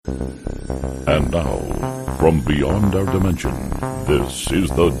now, from beyond our dimension, this is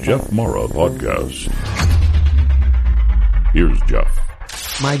the Jeff Mara Podcast. Here's Jeff.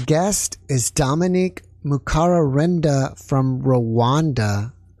 My guest is Dominique Mukararenda from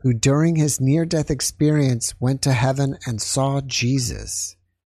Rwanda, who during his near-death experience went to heaven and saw Jesus.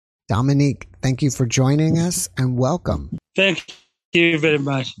 Dominique, thank you for joining us and welcome. Thank you very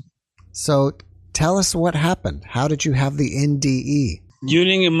much. So tell us what happened. How did you have the NDE?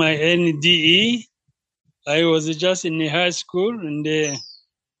 During my NDE, I was just in high school and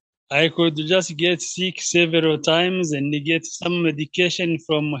I could just get sick several times and get some medication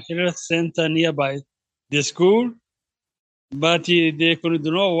from health center nearby the school, but they could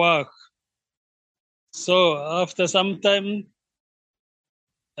not work. So after some time,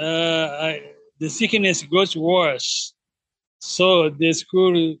 the sickness got worse. So the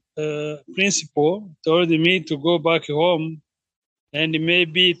school principal told me to go back home and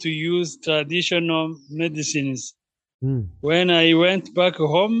maybe to use traditional medicines. When I went back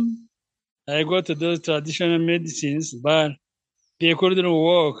home, I got those traditional medicines, but they couldn't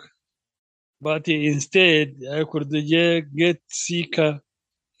work. But instead, I could get sicker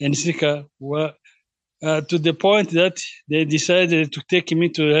and sicker to the point that they decided to take me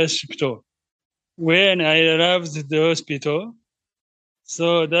to the hospital. When I arrived at the hospital,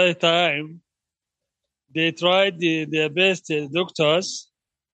 so that time, they tried their best doctors,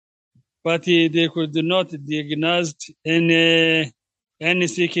 but they could not diagnose any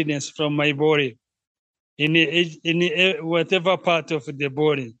sickness from my body, in whatever part of the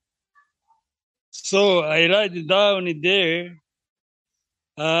body. So I lied down there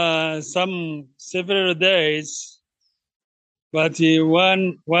several days, but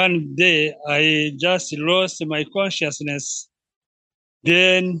one day I just lost my consciousness.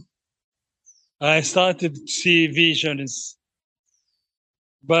 Then I started to see visions.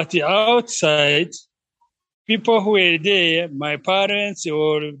 But outside, people who were there, my parents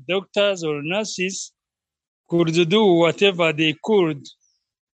or doctors or nurses, could do whatever they could,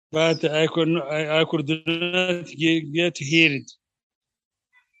 but I could not get healed.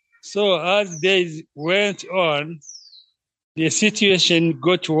 So as days went on, the situation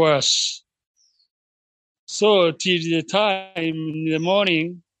got worse. So till the time in the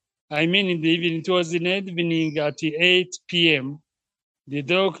morning, in the evening, it was in the evening at 8 p.m., the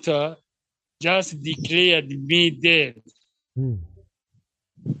doctor just declared me dead.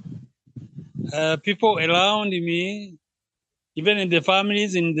 People around me, even in the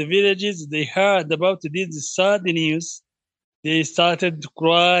families in the villages, they heard about this sad news. They started to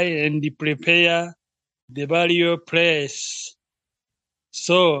cry and prepare the burial place.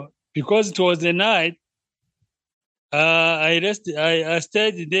 So, because it was the night, I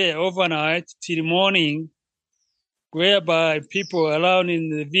stayed there overnight till morning, whereby people around in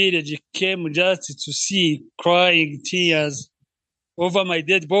the village came just to see crying tears over my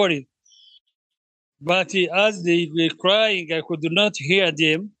dead body. But as they were crying, I could not hear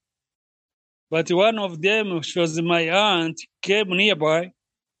them. But one of them, which was my aunt, came nearby.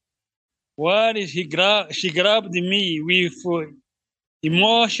 While she grabbed me with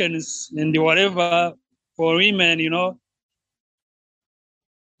emotions and whatever for women,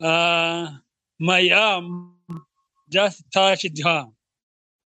 my arm just touched her.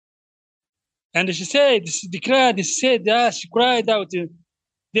 And she cried out,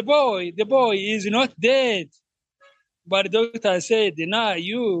 the boy is not dead. But the doctor said, nah,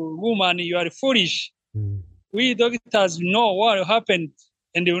 you woman, you are foolish. We doctors know what happened,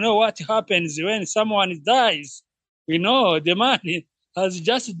 and we know what happens when someone dies. We know the man has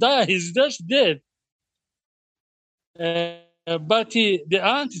just died, he's just dead. But the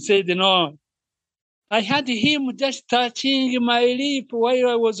aunt said, no, I had him just touching my lip while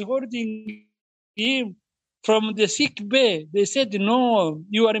I was holding him from the sick bay. They said, no,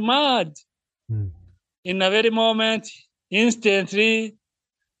 you are mad. In a very moment, instantly,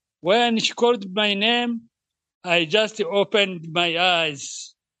 when she called my name, I just opened my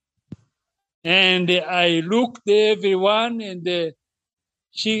eyes. And I looked at everyone, and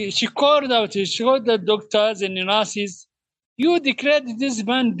she called out, she called the doctors and the nurses, you declared this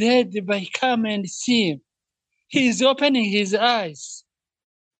man dead, but come and see him. He's opening his eyes.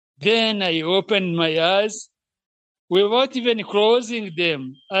 Then I opened my eyes without even closing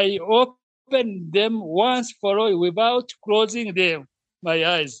them. I opened them once for all without closing them. My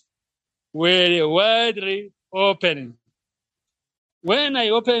eyes were widely open. When I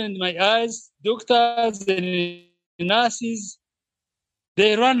opened my eyes, doctors and nurses,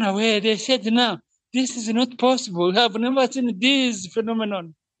 they ran away. They said, no, this is not possible. We have never seen this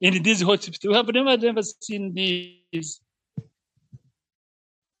phenomenon in this hospital. We have never seen this.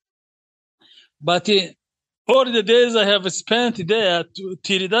 But all the days I have spent there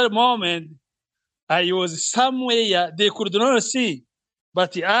till that moment, I was somewhere they could not see,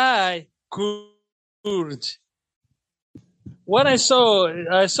 but I could. What I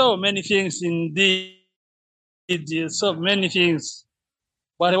saw many things indeed. So many things.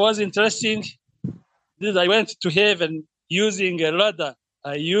 What was interesting is I went to heaven using a radar.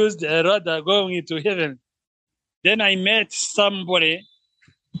 I used a radar going into heaven. Then I met somebody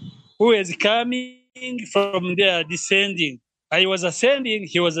who is coming from there, descending. I was ascending,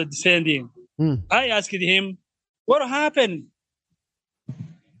 he was descending. I asked him, what happened?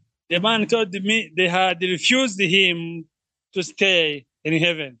 The man told me they had refused him to stay in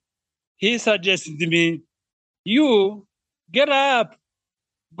heaven. He suggested me, you get up,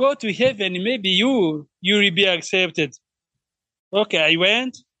 go to heaven, maybe you will be accepted. Okay, I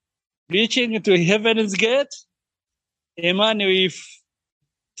went, reaching to heaven's gate, a man with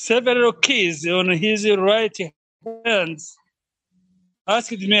several keys on his right hand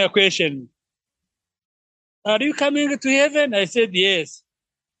asked me a question. Are you coming to heaven? I said, yes.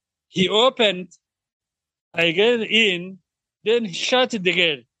 He opened, I get in, then he shut the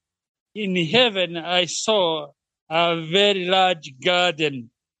gate. In heaven, I saw a very large garden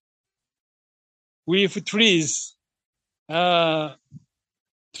with trees,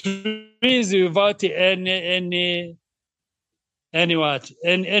 trees without any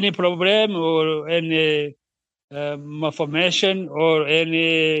problem or any malformation or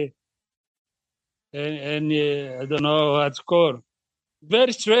any I don't know what it's called.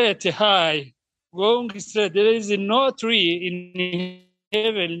 Very straight, high, going straight. There is no tree in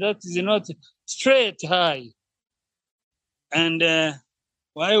heaven that is not straight, high. And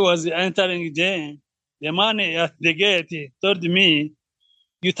while I was entering there, the man at the gate told me,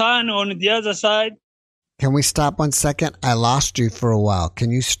 you turn on the other side. Can we stop 1 second? I lost you for a while.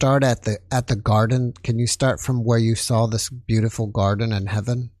 Can you start at the garden? Can you start from where you saw this beautiful garden in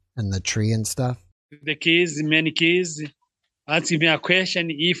heaven and the tree and stuff? The kids, many kids, asked me a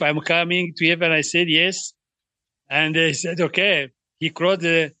question if I'm coming to heaven. I said yes. And they said, okay. He closed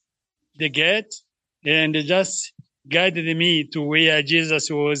the gate and just guided me to where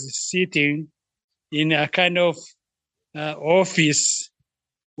Jesus was sitting in a kind of office.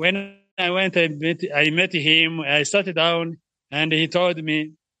 When I went, I met him. I sat down and he told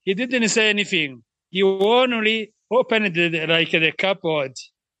me, he didn't say anything. He only opened the cupboard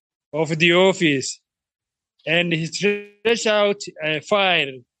of the office and he stretched out a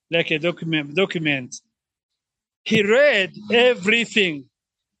file, like a document. He read everything.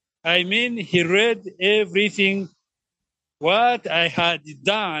 I mean, he read everything what I had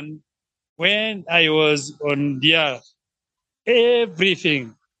done when I was on the earth.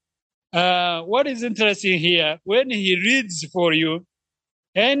 Everything. What is interesting here, when he reads for you,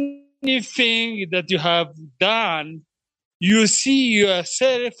 anything that you have done, you see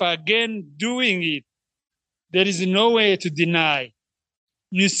yourself again doing it. There is no way to deny.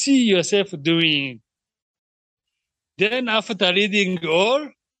 You see yourself doing it. Then after reading all,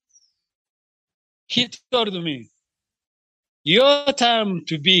 he told me, your time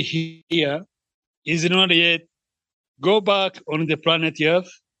to be here is not yet. Go back on the planet Earth.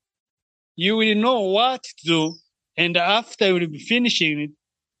 You will know what to do, and after you will be finishing it,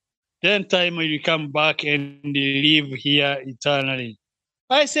 then time will come back and live here eternally.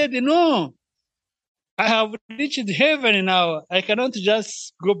 I said, no, I have reached heaven now. I cannot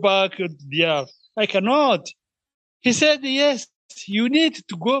just go back to the earth. I cannot. He said, yes, you need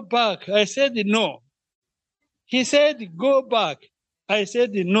to go back. I said, no. He said, go back. I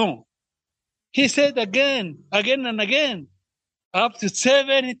said, no. He said again and again, up to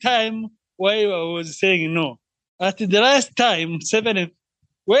 7 times while I was saying no. At the last time, 7,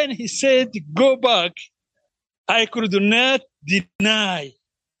 when he said, go back, I could not deny.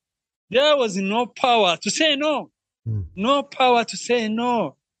 There was no power to say no. No power to say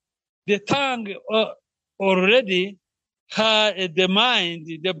no. The tongue already had the mind,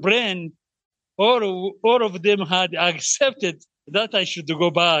 the brain, all of them had accepted that I should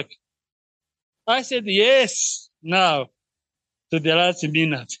go back. I said yes now to the last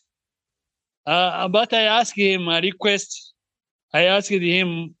minute. But I asked him a request. I asked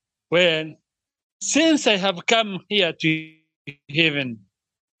him, well, since I have come here to heaven,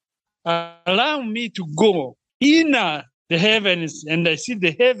 allow me to go in the heavens and I see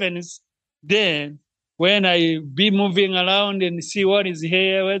the heavens. Then when I be moving around and see what is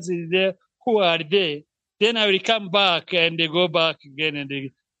here, what is there, who are they, then I will come back and they go back again and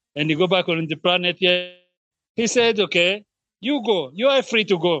they go back on the planet here. He said, okay, you go. You are free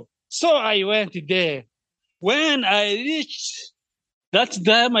to go. So I went there. When I reached That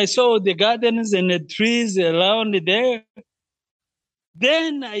time I saw the gardens and the trees around there.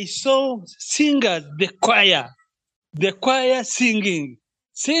 Then I saw singers, the choir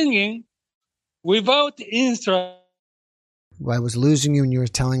singing without instrument. I was losing you and you were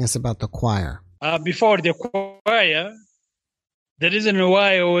telling us about the choir. Before the choir, the reason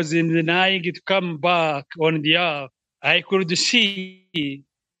why I was denying to come back on the earth, I could see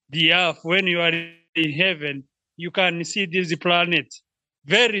the earth when you are in heaven. You can see this planet,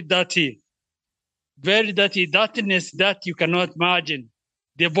 very dirty, dirtiness that you cannot imagine.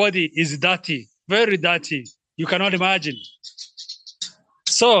 The body is dirty, very dirty. You cannot imagine.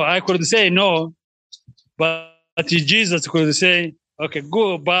 So I could say no, but Jesus could say, okay,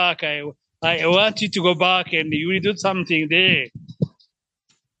 go back. I want you to go back and you will do something there.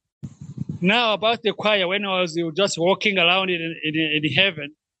 Now about the choir, when I was just walking around in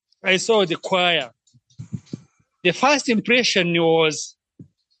heaven, I saw the choir. The first impression was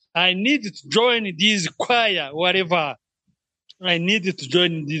I needed to join this choir, whatever. I needed to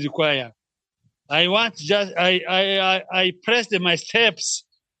join this choir. I pressed my steps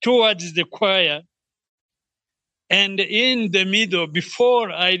towards the choir. And in the middle,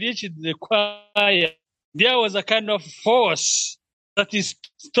 before I reached the choir, there was a kind of force that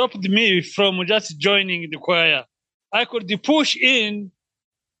stopped me from just joining the choir. I could push in,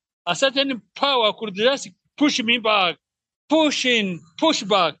 a certain power could just push me back, push in, push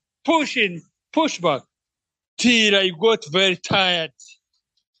back, push in, push back, till I got very tired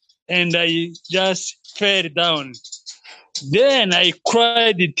and I just fell down. Then I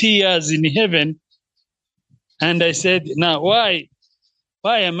cried tears in heaven and I said, now why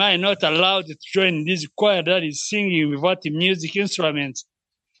am I not allowed to join this choir that is singing without music instruments?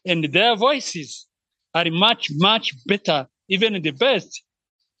 And their voices are much, much better, even the best,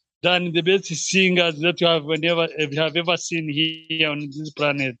 than the best singers that you have ever seen here on this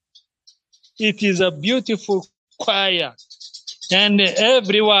planet. It is a beautiful choir. And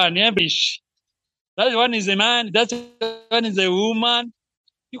everyone, that one is a man, that one is a woman.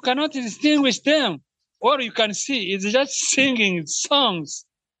 You cannot distinguish them. All you can see is just singing songs,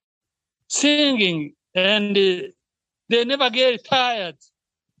 and they never get tired.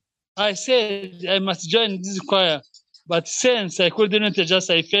 I said I must join this choir, but since I couldn't,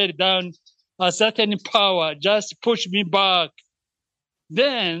 I fell down. A certain power just pushed me back.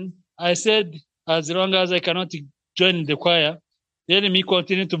 Then I said, as long as I cannot join the choir, let me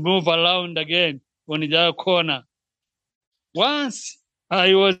continue to move around again on the corner. Once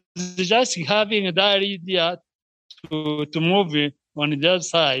I was just having that idea to move on the other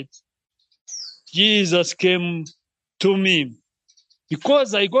side, Jesus came to me.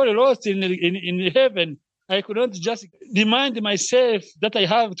 Because I got lost in heaven, I could not just remind myself that I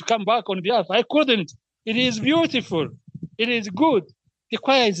have to come back on the earth. I couldn't. It is beautiful. It is good. The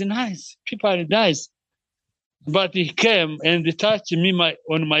choir is nice. People are nice. But he came and touched me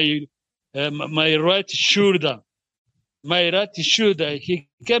on my right shoulder. My right shoulder. He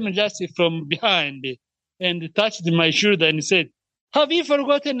came just from behind and touched my shoulder and said, have you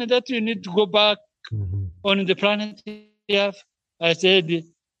forgotten that you need to go back on the planet Earth? I said,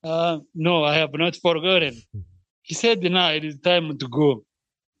 no, I have not forgotten. He said, now it is time to go.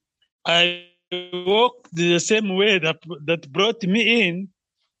 I walked the same way that brought me in,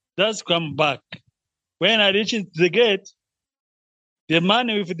 just come back. When I reached the gate, the man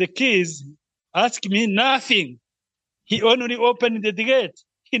with the keys asked me nothing. He only opened the gate.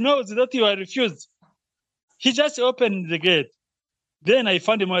 He knows that you are refused. He just opened the gate. Then I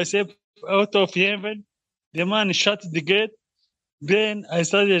found myself out of heaven. The man shut the gate. Then I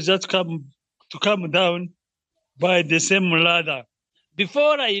started just to come down by the same ladder.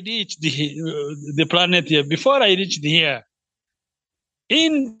 Before I reached the planet here, before I reached here,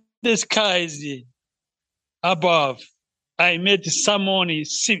 in the skies above, I met someone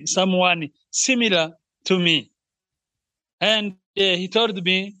similar to me. And he told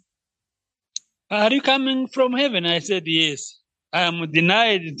me, are you coming from heaven? I said, yes. I am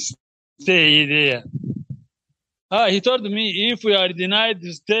denied to stay there. He told me, if we are denied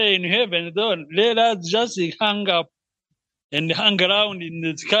to stay in heaven, then let us just hang up and hang around in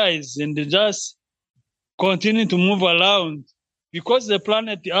the skies and just continue to move around. Because the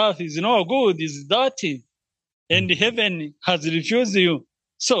planet Earth is no good, it's dirty, and heaven has refused you.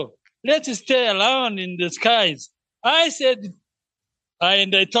 So let's stay around in the skies. I said,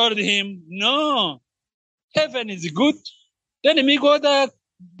 and I told him, no, heaven is good. Let me go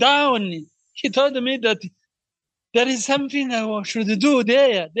down. He told me that there is something I should do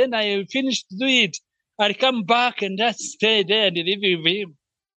there. Then I finished to do it. I'll come back and just stay there and live with him.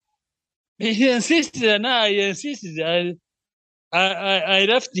 He insisted, and I insisted. I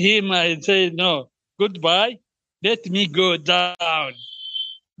left him. I said, no, goodbye. Let me go down.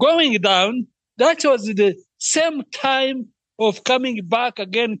 Going down, that was the same time of coming back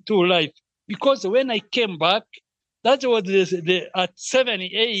again to life. Because when I came back, that was at 7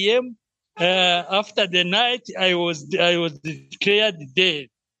 a.m. After the night, I was declared dead.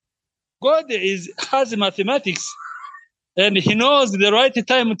 God has mathematics, and He knows the right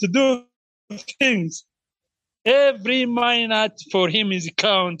time to do things. Every minute for Him is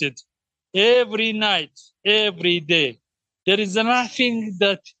counted. Every night, every day. There is nothing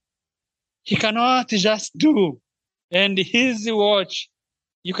that He cannot just do. And His watch,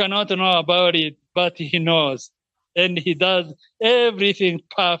 you cannot know about it, but He knows. And He does everything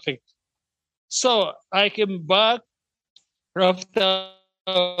perfect. So I came back after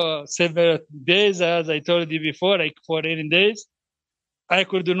several days, as I told you before, like 14 days. I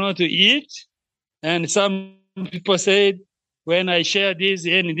could not eat. And some people said, when I share this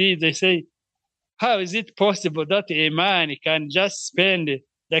and this, they say, how is it possible that a man can just spend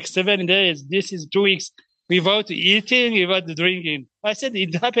like 7 days, this is 2 weeks, without eating, without drinking? I said,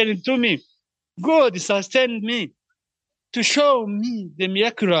 it happened to me. God sustained me to show me the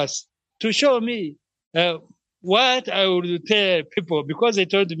miraculous, to show me what I would tell people, because they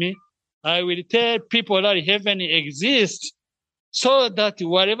told me, I will tell people that heaven exists, so that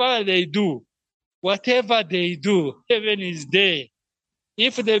whatever they do, heaven is there.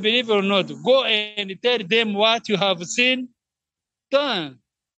 If they believe or not, go and tell them what you have seen. Then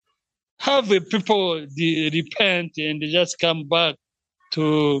have people repent and just come back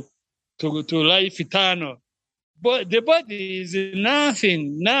to life eternal. But the body is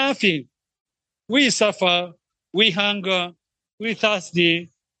nothing. We suffer, we hunger, we thirsty,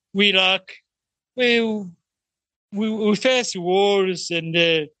 we lack, we face wars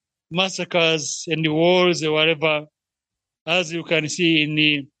and massacres and wars or whatever, as you can see in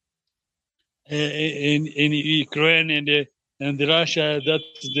Ukraine and Russia,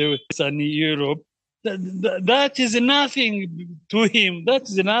 and Europe. That is nothing to him. That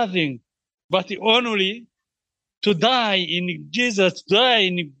is nothing, but only to die in Jesus, to die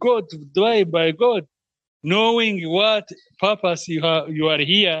in God, to die by God, knowing what purpose you are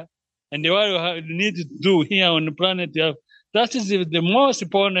here and what you need to do here on the planet Earth. That is the most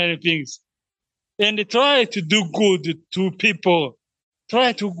important things. And try to do good to people.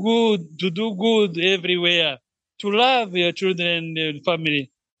 Try to do good everywhere. To love your children and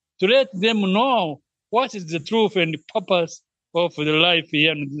family. To let them know what is the truth and the purpose of the life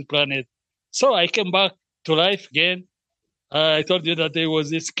here on this planet. So I came back to life again. I told you that I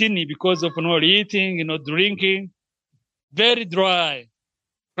was skinny because of not eating, not drinking. Very dry.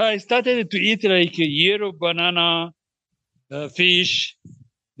 I started to eat like a yellow banana, fish.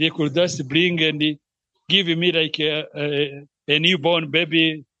 They could just bring and give me like a newborn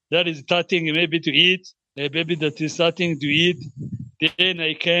baby that is starting maybe to eat, a baby that is starting to eat. Then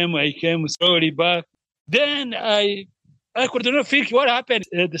I came slowly back. Then I could not think what happened.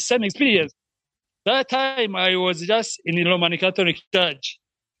 The same experience. That time I was just in the Roman Catholic Church.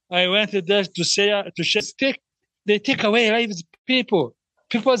 I went there to share. They take away lives, people's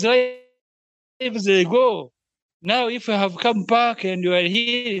lives they go. Now, if you have come back and you are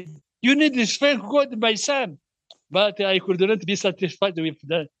here, you need to thank God, my son. But I could not be satisfied with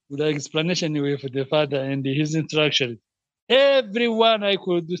the explanation with the Father and his instructions. Everyone I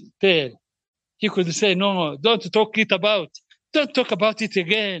could tell, he could say, no, don't talk about it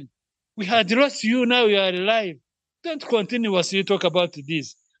again. We had lost you, now you are alive. Don't continuously talk about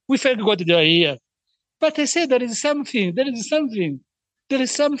this. We thank God they are here. But I said there is something about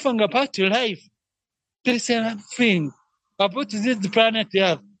life. There is something about this planet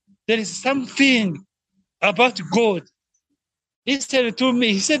Earth. There is something about God. He said to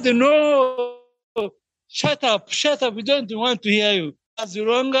me, he said, no, shut up, we don't want to hear you. As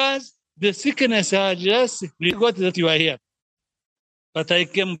long as the sickness are just forgot that you are here. But I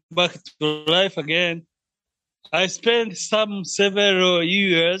came back to life again. I spent several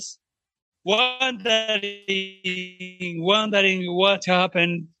years wondering what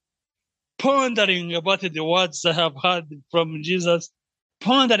happened, pondering about the words I have heard from Jesus,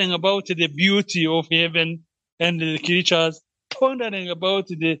 pondering about the beauty of heaven and the creatures, pondering about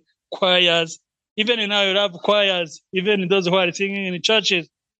the choirs. Even now I love choirs, even those who are singing in churches.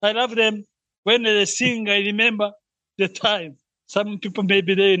 I love them. When they sing, I remember the time. Some people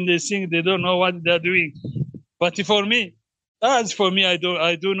maybe they sing, they don't know what they're doing. But for me, I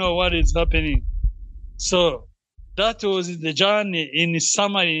do know what is happening. So that was the journey in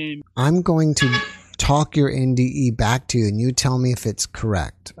summary. I'm going to talk your NDE back to you, and you tell me if it's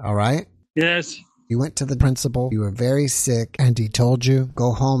correct. All right? Yes. You went to the principal, you were very sick, and he told you,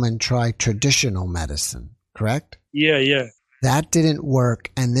 go home and try traditional medicine, correct? Yeah. That didn't work,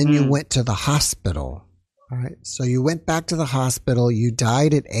 and then you went to the hospital. All right, so you went back to the hospital, you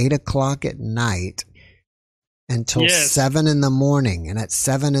died at 8 o'clock at night until 7 in the morning. And at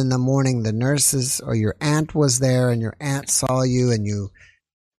 7 in the morning, the nurses or your aunt was there, and your aunt saw you, and you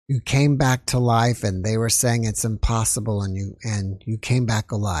came back to life, and they were saying it's impossible, and you came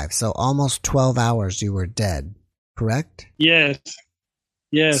back alive. So almost 12 hours you were dead, correct? Yes.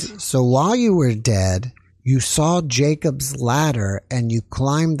 So while you were dead, you saw Jacob's ladder, and you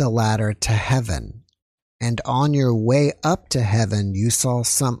climbed the ladder to heaven. And on your way up to heaven, you saw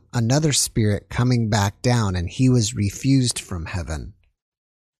another spirit coming back down, and he was refused from heaven.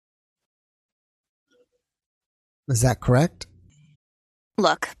 Is that correct?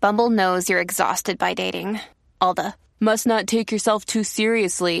 Look, Bumble knows you're exhausted by dating. All the must not take yourself too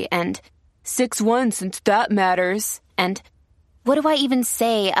seriously and 6'1" since that matters. And what do I even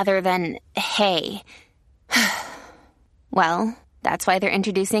say other than hey? Well, that's why they're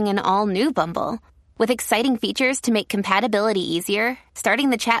introducing an all-new Bumble with exciting features to make compatibility easier, starting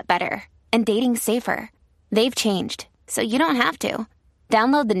the chat better, and dating safer. They've changed, so you don't have to.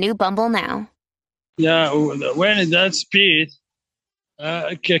 Download the new Bumble now. Yeah, when that spirit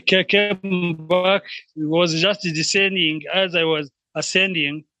came back, it was just descending as I was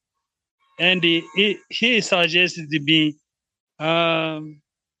ascending, and he suggested me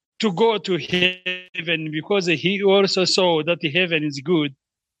to go to heaven because he also saw that heaven is good,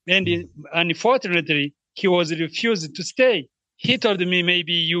 and unfortunately he was refused to stay. He told me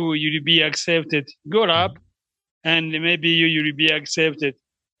maybe you'll be accepted. Go up, and maybe you'll be accepted.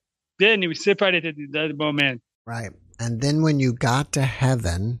 Then we separated at that moment. Right. And then when you got to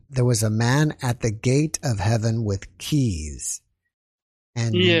heaven, there was a man at the gate of heaven with keys.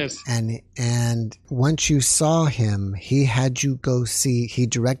 And yes. And once you saw him, he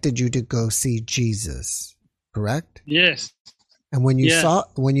directed you to go see Jesus, correct? Yes. And when you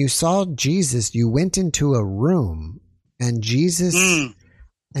saw Jesus, you went into a room, and Jesus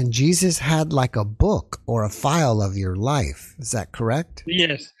had like a book or a file of your life. Is that correct?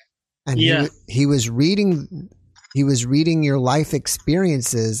 Yes. And he was reading your life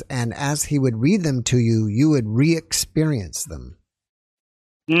experiences, and as he would read them to you, you would re-experience them.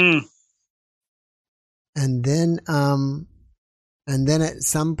 And then at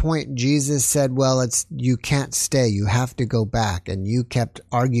some point Jesus said, well, you can't stay. You have to go back. And you kept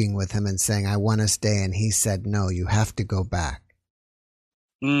arguing with him and saying, I want to stay. And he said, no, you have to go back.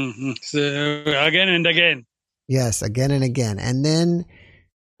 Mm-hmm. So again and again. Yes, again and again. And then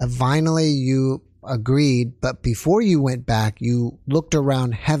finally you agreed. But before you went back, you looked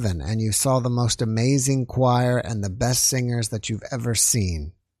around heaven and you saw the most amazing choir and the best singers that you've ever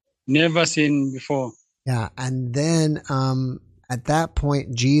seen. Never seen before. Yeah. And then at that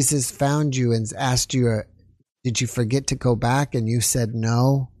point, Jesus found you and asked you, did you forget to go back? And you said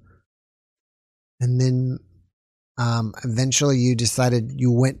no. And then eventually you decided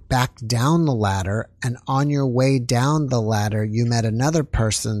you went back down the ladder, and on your way down the ladder, you met another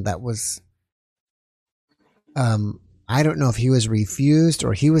person that was, I don't know if he was refused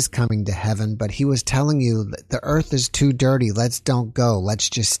or he was coming to heaven, but he was telling you that the earth is too dirty. Don't go. Let's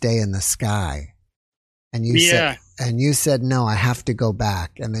just stay in the sky. And you said, no, I have to go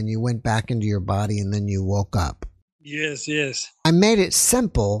back. And then you went back into your body, and then you woke up. Yes. I made it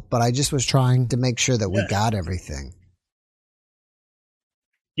simple, but I just was trying to make sure that we got everything.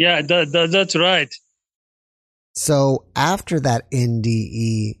 Yeah, that's right. So after that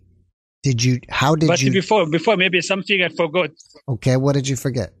NDE, before maybe something I forgot. Okay, what did you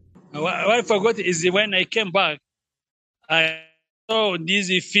forget? What I forgot is when I came back, I saw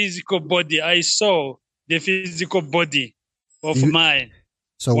this physical body. I saw the physical body of mine.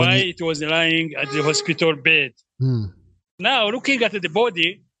 So why it was lying at the hospital bed. Now, looking at the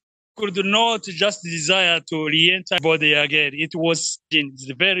body, could not just desire to re-enter the body again. It was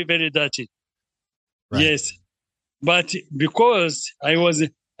very, very dirty. Right. Yes. But because I was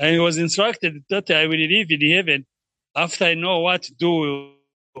instructed that I will live in heaven after I know what to do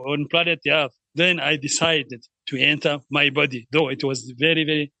on planet Earth, then I decided to enter my body, though it was very,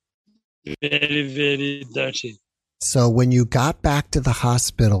 very, very, very dirty. So when you got back to the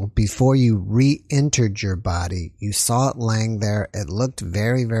hospital, before you re-entered your body, you saw it laying there. It looked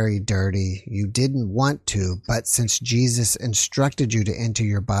very, very dirty. You didn't want to, but since Jesus instructed you to enter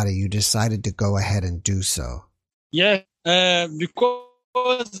your body, you decided to go ahead and do so. Yeah,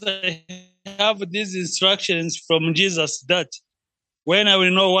 because I have these instructions from Jesus that when I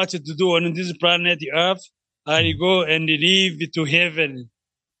will know what to do on this planet Earth, I will go and live to heaven.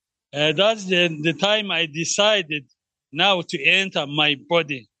 That's the time I decided now to enter my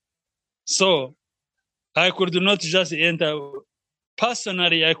body. So I could not just enter.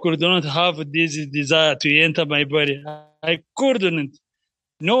 Personally, I could not have this desire to enter my body. I couldn't.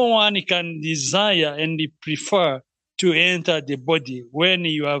 No one can desire and prefer to enter the body when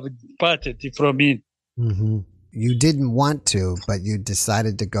you have departed from it. Mm-hmm. You didn't want to, but you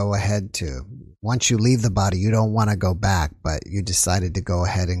decided to go ahead to. Once you leave the body, you don't want to go back, but you decided to go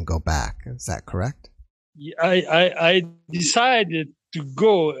ahead and go back. Is that correct? I decided to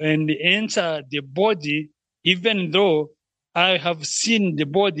go and enter the body, even though I have seen the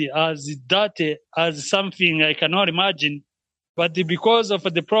body as dirty, as something I cannot imagine. But because of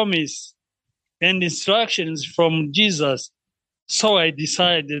the promise and instructions from Jesus, so I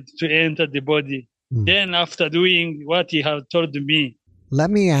decided to enter the body. Then after doing what he had told me, let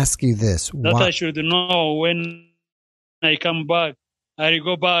me ask you this. that I should know when I come back, I will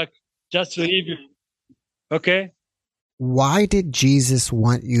go back just to leave you. Okay? Why did Jesus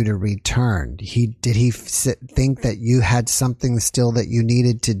want you to return? Did he think that you had something still that you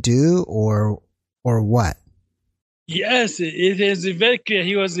needed to do, or what? Yes, it is very clear.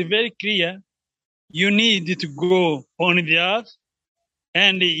 He was very clear. You need to go on the earth,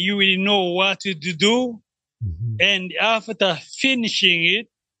 and you will know what to do. Mm-hmm. And after finishing it,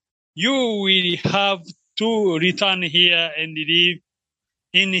 you will have to return here and live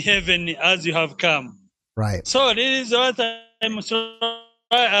in heaven as you have come. Right. So this is what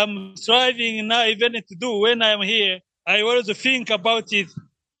I'm striving now even to do when I'm here. I always think about it.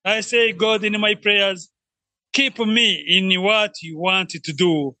 I say, God, in my prayers, keep me in what you want to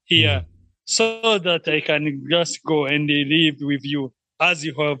do here, so that I can just go and live with you as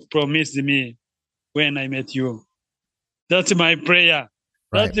you have promised me when I met you. That's my prayer.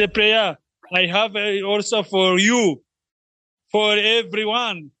 Right. That's the prayer I have also for you, for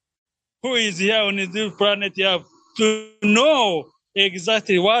everyone who is here on this planet Earth, to know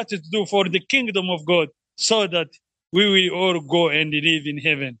exactly what to do for the kingdom of God, so that we will all go and live in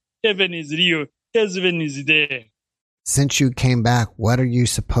heaven. Heaven is real. Heaven is there. Since you came back, what are you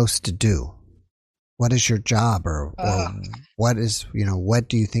supposed to do? What is your job, or what is, what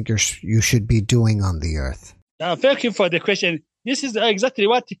do you think you should be doing on the earth? Thank you for the question. This is exactly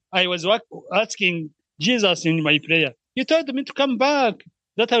what I was asking Jesus in my prayer. He told me to come back,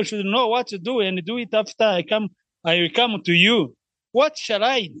 that I should know what to do and do it after I will come to you. What shall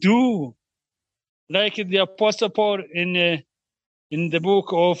I do? Like the Apostle Paul in the book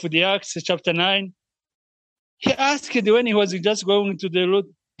of the Acts, chapter 9, he asked when he was just going to the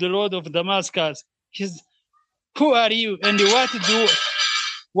road of Damascus, who are you and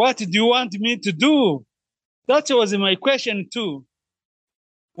what do you want me to do? That was my question too.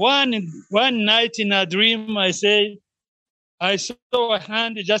 One night in a dream, I saw a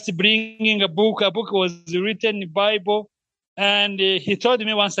hand just bringing a book. A book was written, Bible. And he told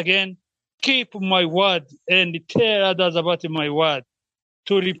me once again, keep my word and tell others about my word,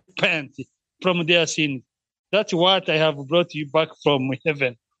 to repent from their sins. That's what I have brought you back from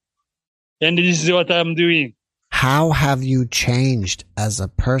heaven. And this is what I'm doing. How have you changed as a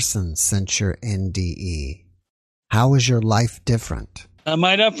person since your NDE? How is your life different?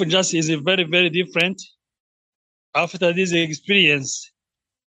 My life just is very, very different. After this experience,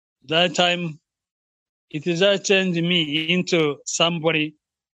 that time, it just changed me into somebody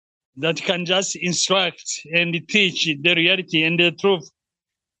that can just instruct and teach the reality and the truth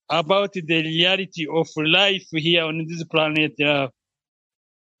about the reality of life here on this planet,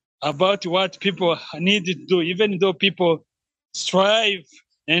 about what people need to do, even though people strive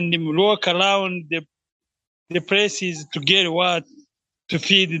and walk around the places to get what, to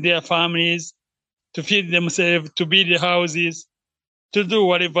feed their families, to feed themselves, to build houses, to do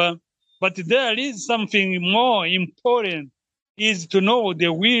whatever. But there is something more important, is to know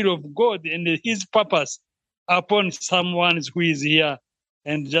the will of God and his purpose upon someone who is here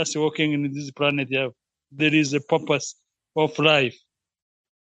and just walking in this planet. There is a purpose of life.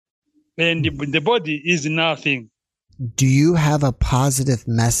 And the body is nothing. Do you have a positive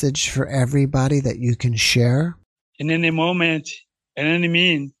message for everybody that you can share? In any moment, in any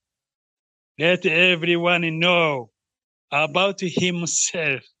means, let everyone know about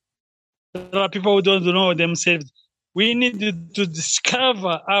himself. There are people who don't know themselves. We need to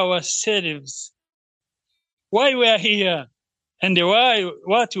discover ourselves, why we are here, and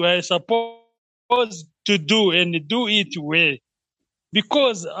what we are supposed to do, and do it well.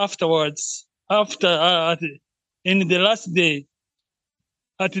 Because afterwards, in the last day,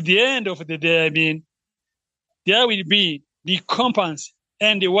 at the end of the day, there will be recompense,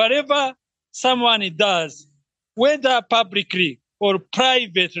 and whatever someone does, whether publicly or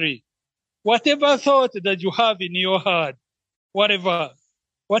privately. Whatever thought that you have in your heart, whatever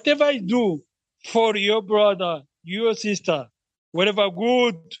you do for your brother, your sister, whatever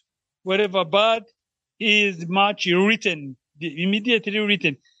good, whatever bad, is much written, immediately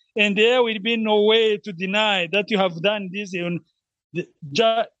written. And there will be no way to deny that you have done this.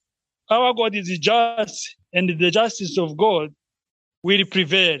 Our God is just, and the justice of God will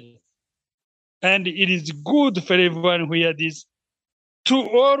prevail. And it is good for everyone who hears this to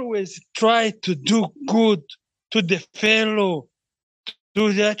always try to do good to the fellow,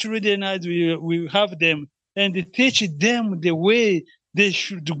 to the children as we have them, and teach them the way they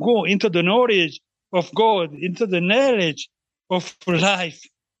should go into the knowledge of God, into the knowledge of life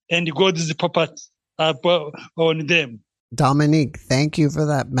and God's purpose on them. Dominique, thank you for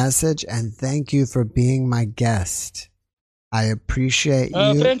that message, and thank you for being my guest. I appreciate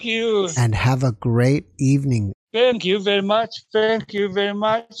you. Thank you. And have a great evening. Thank you very much. Thank you very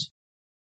much.